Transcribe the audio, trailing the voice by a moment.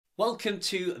Welcome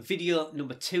to video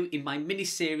number 2 in my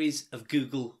mini-series of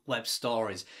Google Web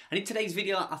Stories. And in today's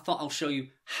video, I thought I'll show you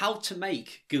how to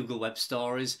make Google Web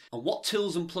Stories and what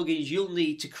tools and plugins you'll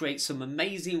need to create some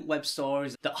amazing web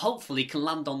stories that hopefully can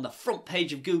land on the front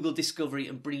page of Google Discovery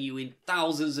and bring you in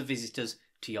thousands of visitors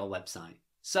to your website.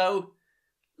 So,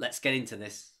 let's get into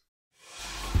this.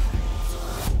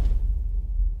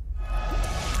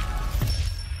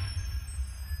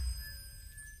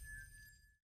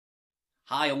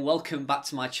 Hi and welcome back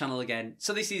to my channel again.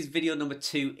 So this is video number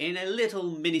 2 in a little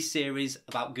mini series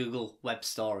about Google Web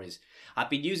Stories. I've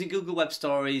been using Google Web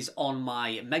Stories on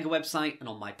my mega website and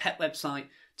on my pet website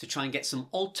to try and get some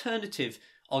alternative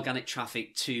organic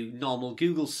traffic to normal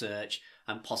Google search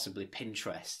and possibly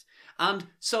Pinterest. And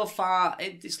so far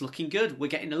it's looking good. We're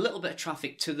getting a little bit of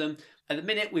traffic to them. At the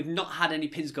minute we've not had any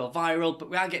pins go viral, but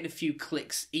we are getting a few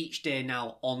clicks each day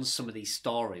now on some of these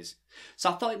stories. So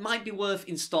I thought it might be worth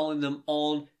installing them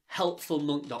on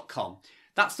helpfulmonk.com.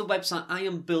 That's the website I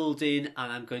am building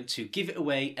and I'm going to give it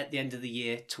away at the end of the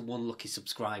year to one lucky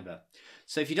subscriber.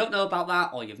 So if you don't know about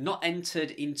that or you've not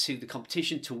entered into the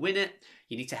competition to win it,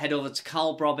 you need to head over to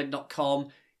carlbroadbent.com,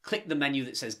 click the menu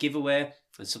that says giveaway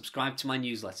and subscribe to my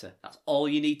newsletter. That's all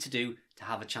you need to do to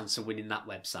have a chance of winning that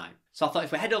website. So I thought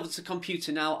if we head over to the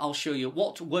computer now, I'll show you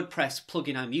what WordPress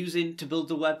plugin I'm using to build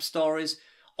the web stories.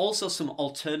 Also some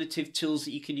alternative tools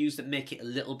that you can use that make it a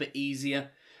little bit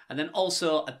easier. And then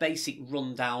also a basic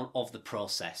rundown of the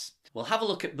process. We'll have a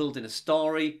look at building a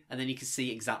story and then you can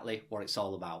see exactly what it's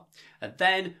all about. And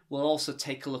then we'll also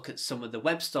take a look at some of the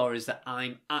web stories that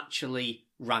I'm actually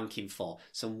ranking for.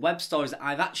 Some web stories that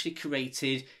I've actually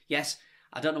created. Yes,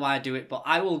 I don't know why I do it, but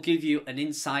I will give you an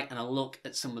insight and a look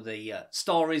at some of the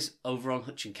stories over on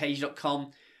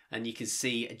hutchandcage.com and you can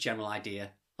see a general idea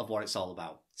of what it's all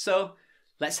about. So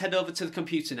let's head over to the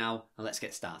computer now and let's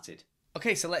get started.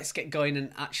 Okay, so let's get going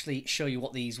and actually show you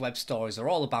what these web stories are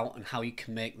all about and how you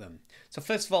can make them. So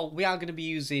first of all, we are going to be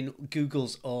using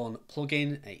Google's own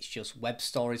plugin. It's just Web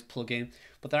Stories plugin,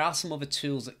 but there are some other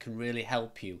tools that can really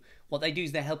help you. What they do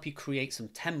is they help you create some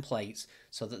templates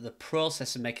so that the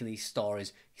process of making these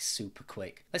stories is super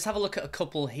quick. Let's have a look at a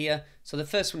couple here. So the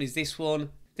first one is this one.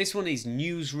 This one is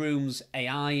Newsrooms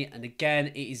Ai, and again,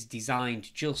 it is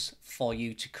designed just for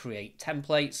you to create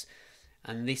templates.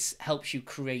 And this helps you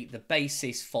create the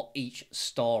basis for each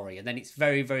story. And then it's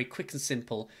very, very quick and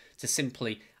simple to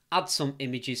simply add some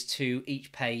images to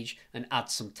each page and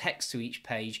add some text to each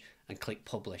page and click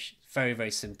publish. Very, very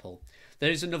simple.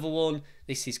 There is another one.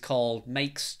 This is called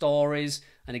Make Stories.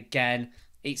 And again,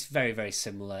 it's very, very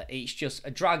similar. It's just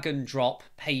a drag and drop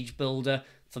page builder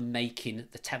for making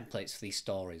the templates for these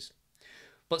stories.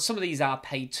 But some of these are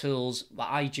paid tools, but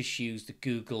I just use the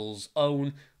Google's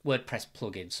own WordPress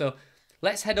plugin. So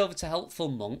let's head over to Helpful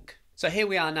Monk. So here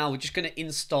we are now. We're just going to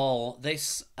install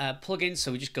this plugin.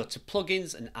 So we just go to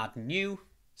plugins and add new.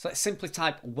 So let's simply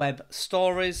type web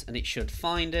stories and it should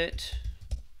find it.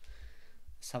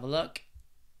 Let's have a look.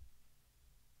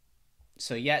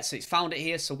 So yeah, so it's found it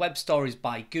here. So Web Stories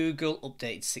by Google,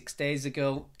 updated 6 days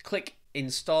ago. Click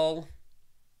install.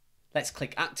 Let's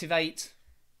click activate.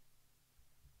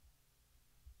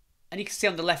 And you can see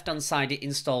on the left hand side it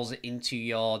installs it into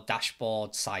your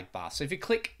dashboard sidebar. So if you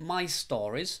click My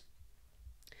Stories,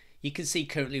 you can see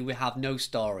currently we have no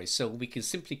stories. So we can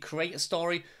simply create a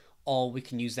story or we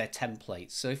can use their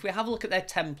templates. So if we have a look at their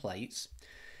templates,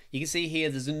 you can see here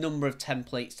there's a number of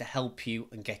templates to help you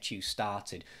and get you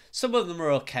started. Some of them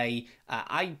are okay.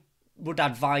 I would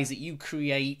advise that you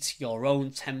create your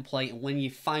own template, and when you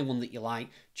find one that you like,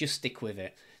 just stick with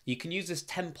it. You can use this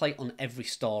template on every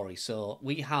story. So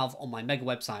we have on my mega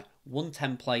website one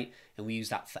template and we use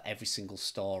that for every single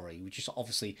story. We just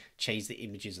obviously change the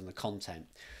images and the content.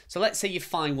 So let's say you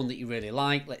find one that you really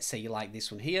like. Let's say you like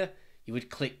this one here. You would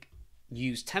click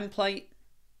Use Template.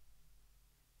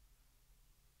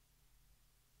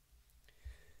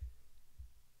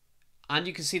 And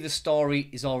you can see the story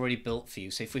is already built for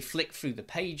you. So if we flick through the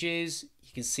pages,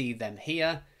 you can see them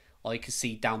here, or you can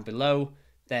see down below,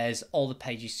 there's all the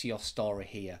pages to your story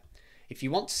here. If you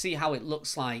want to see how it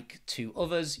looks like to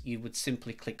others, you would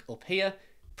simply click up here,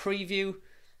 preview,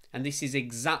 and this is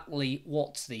exactly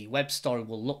what the web story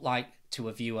will look like to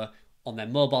a viewer on their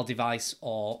mobile device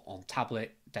or on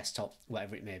tablet, desktop,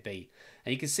 whatever it may be.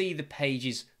 And you can see the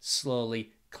pages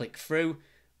slowly click through,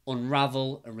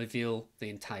 unravel and reveal the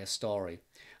entire story.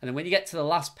 And then when you get to the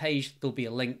last page, there'll be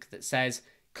a link that says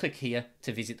click here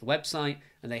to visit the website,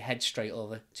 and they head straight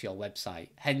over to your website.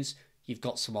 Hence, you've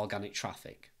got some organic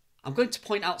traffic. I'm going to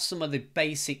point out some of the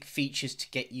basic features to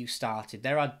get you started.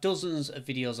 There are dozens of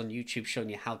videos on YouTube showing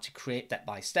you how to create step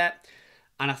by step,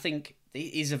 and I think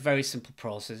It is a very simple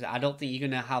process. I don't think you're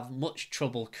going to have much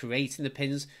trouble creating the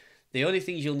pins. The only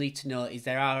things you'll need to know is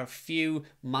there are a few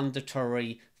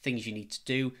mandatory things you need to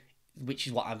do, which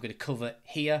is what I'm going to cover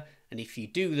here. And if you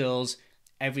do those,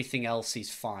 everything else is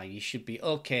fine. You should be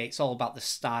okay. It's all about the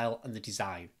style and the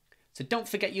design. So don't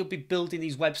forget you'll be building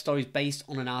these web stories based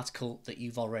on an article that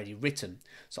you've already written.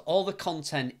 So all the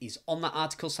content is on that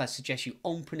article, so I suggest you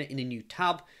open it in a new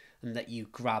tab and that you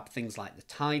grab things like the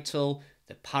title,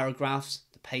 the paragraphs,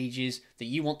 the pages that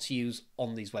you want to use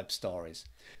on these web stories.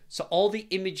 So all the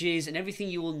images and everything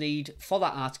you will need for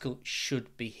that article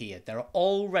should be here. They're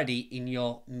already in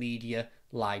your media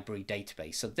library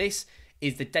database. So this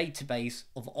is the database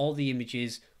of all the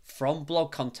images from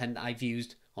blog content that I've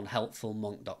used on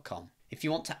helpfulmonk.com. If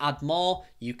you want to add more,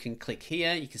 you can click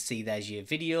here. You can see there's your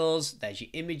videos, there's your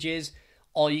images,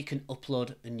 or you can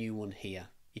upload a new one here.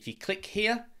 If you click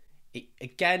here,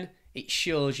 it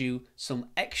shows you some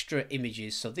extra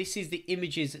images. So this is the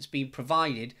images that's been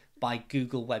provided by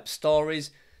Google Web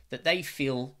Stories that they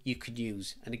feel you could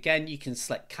use. And again, you can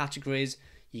select categories,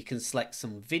 you can select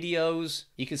some videos,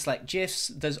 you can select Gifs.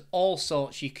 There's all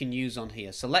sorts you can use on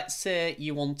here. So let's say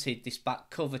you wanted this back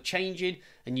cover changing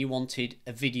and you wanted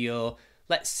a video.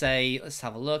 Let's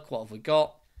have a look. What have we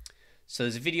got? So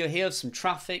there's a video here of some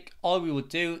traffic. All we would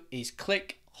do is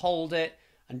click, hold it,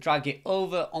 and drag it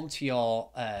over onto your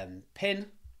pin.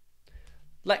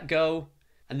 Let go,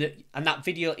 and that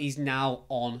video is now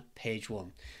on page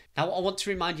 1. Now what I want to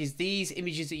remind you is these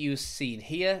images that you're seeing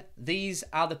here, these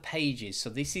are the pages. So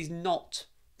this is not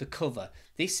the cover.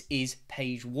 This is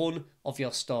page 1 of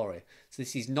your story. So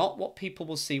this is not what people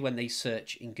will see when they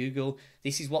search in Google.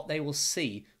 This is what they will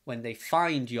see when they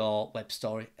find your web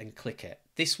story and click it.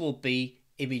 This will be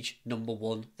image number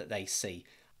 1 that they see.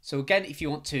 So again, if you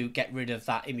want to get rid of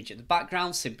that image at the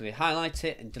background, simply highlight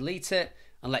it and delete it.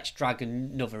 And let's drag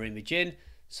another image in.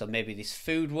 So maybe this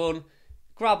food one,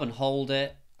 grab and hold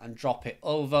it and drop it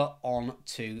over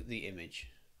onto the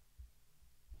image.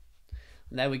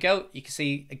 And there we go. You can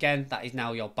see again, that is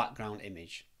now your background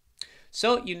image.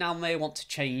 So you now may want to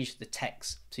change the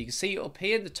text. So you can see it up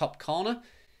here in the top corner.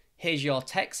 Here's your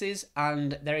texts,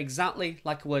 and they're exactly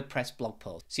like a WordPress blog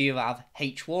post. So you have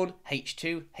H1,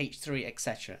 H2, H3,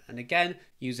 etc. And again,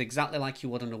 use exactly like you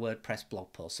would on a WordPress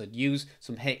blog post. So use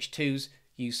some H2s,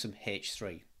 use some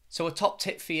H3. So a top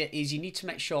tip for you is you need to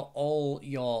make sure all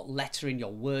your lettering,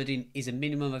 your wording is a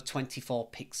minimum of 24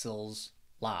 pixels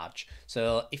large.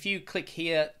 So if you click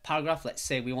here, paragraph, let's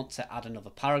say we want to add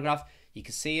another paragraph, you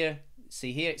can see here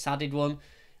it's added one.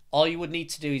 All you would need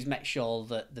to do is make sure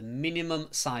that the minimum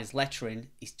size lettering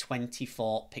is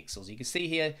 24 pixels. You can see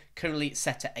here, currently it's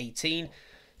set at 18.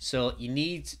 So you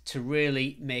need to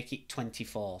really make it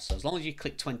 24. So as long as you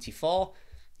click 24,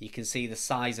 you can see the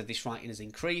size of this writing has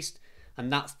increased.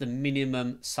 And that's the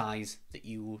minimum size that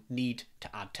you need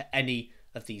to add to any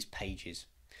of these pages.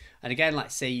 And again,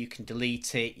 like say you can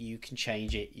delete it, you can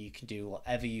change it, you can do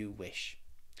whatever you wish.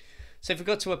 So if we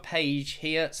go to a page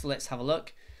here, so let's have a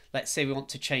look. Let's say we want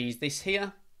to change this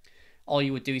here. All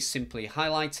you would do is simply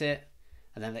highlight it.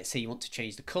 And then let's say you want to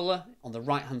change the color. On the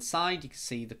right hand side, you can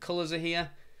see the colors are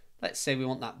here. Let's say we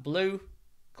want that blue.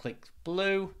 Click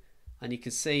blue. And you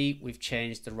can see we've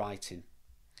changed the writing.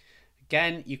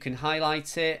 Again, you can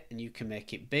highlight it and you can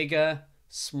make it bigger,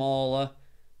 smaller,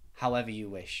 however you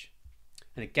wish.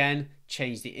 And again,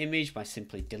 change the image by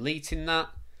simply deleting that.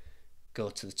 Go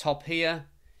to the top here,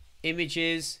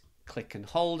 images, click and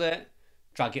hold it,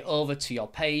 drag it over to your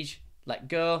page, let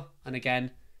go, and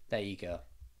again, there you go.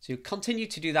 So you continue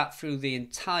to do that through the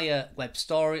entire web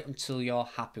story until you're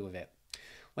happy with it.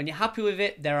 When you're happy with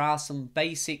it, there are some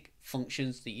basic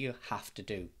functions that you have to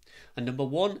do. And number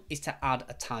 1 is to add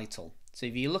a title. So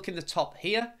if you look in the top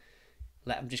here,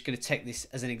 I'm just going to take this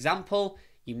as an example.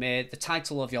 The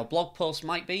title of your blog post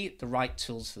might be The Right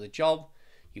Tools for the Job.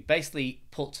 You basically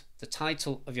put the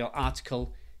title of your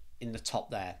article in the top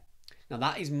there. Now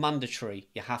that is mandatory,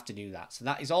 you have to do that. So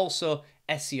that is also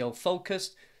SEO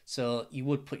focused, so you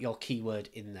would put your keyword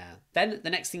in there. Then the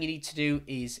next thing you need to do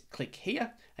is click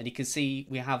here, and you can see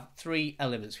we have 3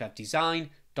 elements. We have design,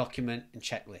 document, and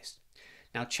checklist.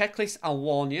 Now checklist, I'll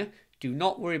warn you, do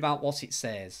not worry about what it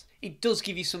says. It does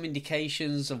give you some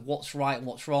indications of what's right and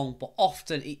what's wrong, but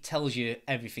often it tells you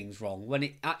everything's wrong when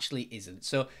it actually isn't.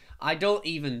 So I don't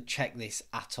even check this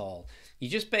at all. You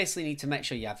just basically need to make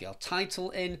sure you have your title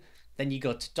in, then you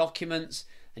go to documents,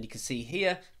 and you can see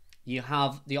here you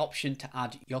have the option to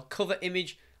add your cover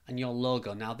image and your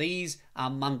logo. Now these are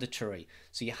mandatory,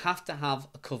 so you have to have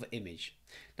a cover image.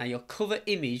 Now your cover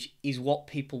image is what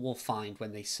people will find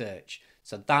when they search.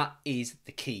 So that is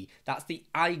the key. That's the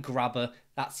eye grabber.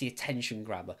 That's the attention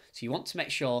grabber. So you want to make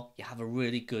sure you have a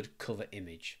really good cover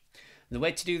image. And the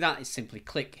way to do that is simply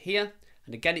click here.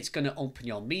 And again, it's going to open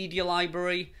your media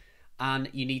library and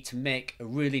you need to make a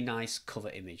really nice cover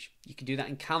image. You can do that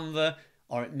in Canva,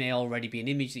 or it may already be an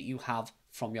image that you have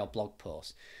from your blog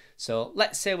post. So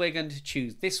let's say we're going to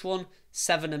choose this one,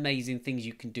 7 amazing things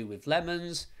you can do with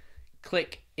lemons.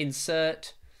 Click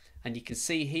insert, and you can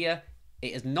see here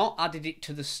it has not added it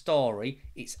to the story,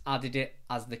 it's added it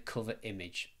as the cover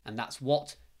image, and that's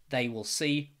what they will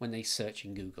see when they search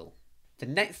in Google. The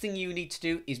next thing you need to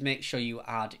do is make sure you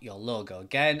add your logo.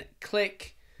 Again,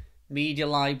 click media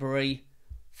library,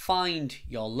 find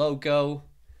your logo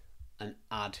and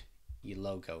add your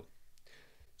logo.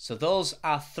 So those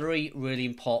are 3 really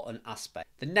important aspects.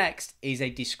 The next is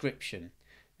a description.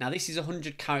 Now this is a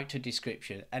 100-character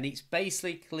description, and it's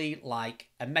basically like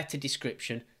a meta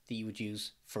description that you would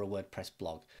use for a WordPress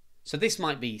blog. So this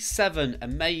might be 7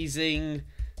 amazing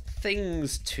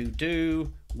things to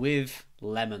do with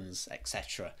lemons,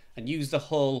 etc. and use the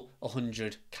whole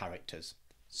 100 characters.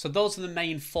 So those are the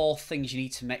main 4 things you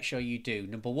need to make sure you do.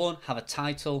 Number 1, have a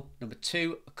title. Number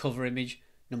 2, a cover image.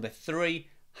 Number 3,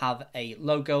 have a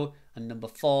logo. And number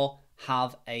 4,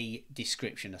 have a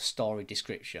description, a story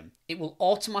description. It will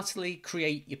automatically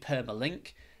create your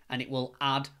permalink, and it will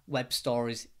add web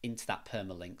stories into that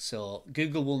permalink. So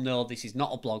Google will know this is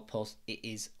not a blog post, it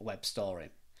is a web story.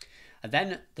 And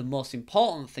then the most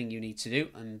important thing you need to do,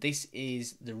 and this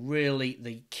is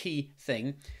the key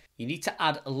thing, you need to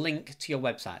add a link to your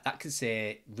website. That can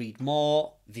say read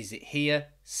more, visit here,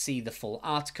 see the full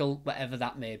article, whatever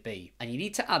that may be. And you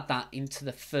need to add that into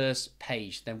the first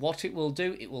page. Then what it will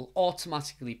do, it will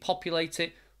automatically populate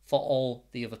it for all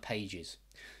the other pages.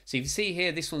 So if you see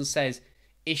here, this one says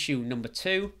issue number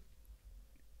 2.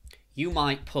 You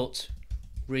might put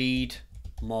read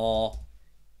more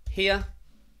here.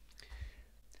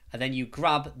 And then you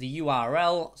grab the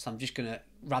URL. So I'm just going to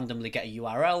randomly get a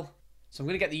URL. So I'm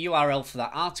going to get the URL for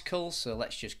that article. So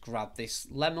let's just grab this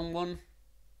lemon one.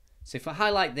 So if I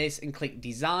highlight this and click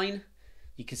design,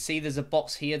 you can see there's a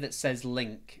box here that says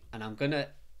link. And I'm going to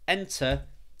enter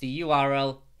the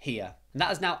URL here. And that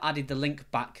has now added the link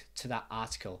back to that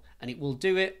article. And it will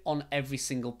do it on every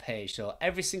single page. So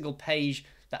every single page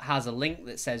that has a link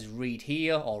that says read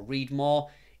here or read more,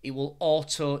 it will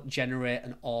auto-generate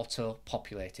and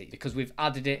auto-populate it because we've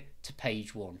added it to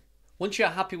page 1. Once you're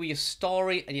happy with your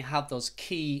story and you have those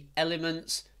key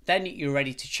elements, then you're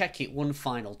ready to check it one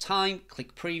final time.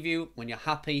 Click preview. When you're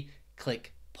happy,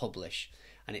 click publish.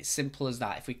 And it's simple as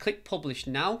that. If we click publish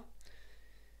now,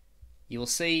 you will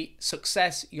see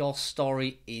success, your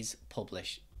story is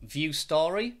published. View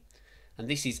story. And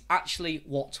this is actually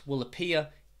what will appear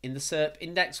in the SERP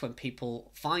index when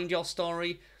people find your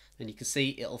story. And you can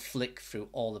see it'll flick through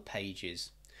all the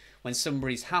pages. When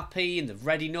somebody's happy and they've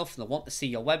read enough and they want to see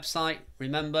your website,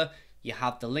 remember you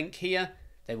have the link here.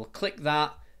 They will click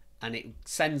that and it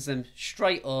sends them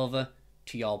straight over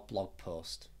to your blog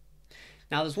post.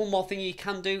 Now there's one more thing you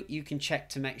can do. You can check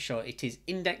to make sure it is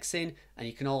indexing, and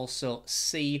you can also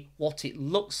see what it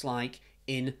looks like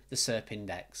in the SERP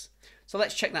index. So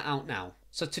let's check that out now.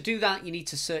 So to do that, you need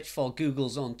to search for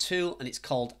Google's own tool, and it's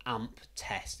called AMP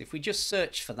Test. If we just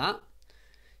search for that,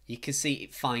 you can see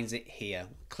it finds it here.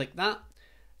 Click that,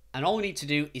 and all we need to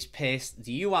do is paste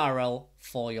the URL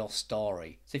for your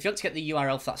story. So if you want to get the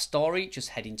URL for that story, just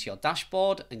head into your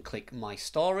dashboard and click My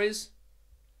Stories.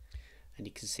 And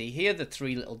you can see here the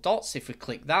 3 little dots. If we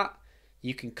click that,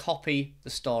 you can copy the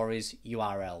story's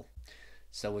URL.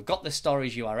 So we've got the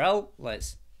story's URL.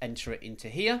 Let's enter it into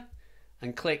here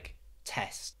and click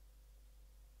Test.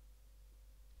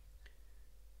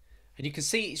 And you can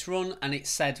see it's run and it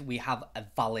said we have a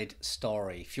valid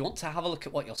story. If you want to have a look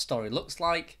at what your story looks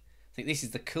like, I think this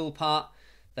is the cool part.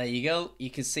 There you go.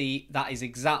 You can see that is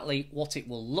exactly what it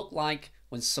will look like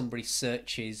when somebody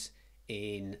searches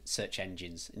in search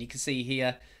engines. And you can see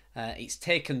here it's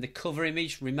taken the cover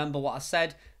image. Remember what I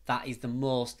said, that is the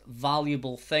most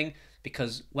valuable thing,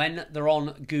 because when they're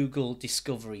on Google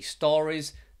Discovery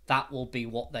Stories, that will be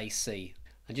what they see.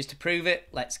 And just to prove it,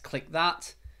 let's click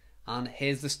that, and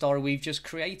here's the story we've just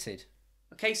created.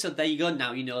 Okay, so there you go.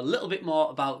 Now you know a little bit more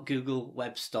about Google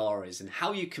Web Stories and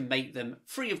how you can make them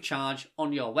free of charge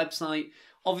on your website.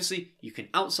 Obviously, you can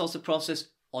outsource the process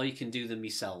or you can do them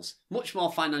yourselves. Much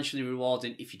more financially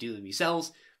rewarding if you do them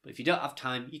yourselves, but if you don't have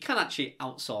time, you can actually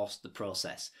outsource the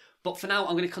process. But for now,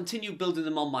 I'm going to continue building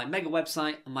them on my mega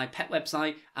website and my pet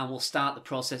website, and we'll start the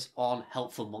process on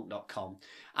helpfulmonk.com.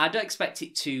 I don't expect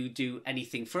it to do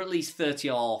anything for at least 30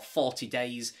 or 40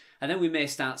 days, and then we may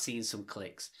start seeing some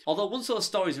clicks. Although once those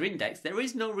stories are indexed, there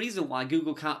is no reason why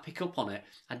Google can't pick up on it.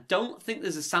 I don't think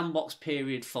there's a sandbox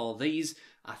period for these.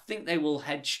 I think they will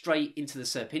head straight into the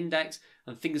SERP index,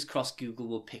 and fingers crossed Google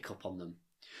will pick up on them.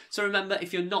 So remember,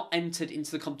 if you're not entered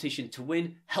into the competition to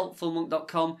win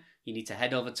helpfulmonk.com, you need to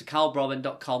head over to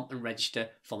carlbroadbent.com and register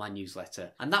for my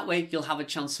newsletter. And that way you'll have a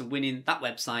chance of winning that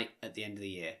website at the end of the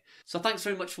year. So thanks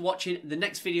very much for watching. The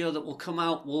next video that will come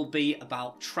out will be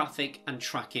about traffic and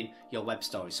tracking your web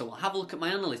stories. So we'll have a look at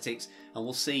my analytics and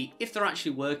we'll see if they're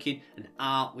actually working and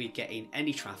are we getting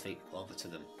any traffic over to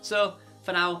them. So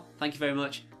for now, thank you very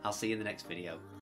much. I'll see you in the next video.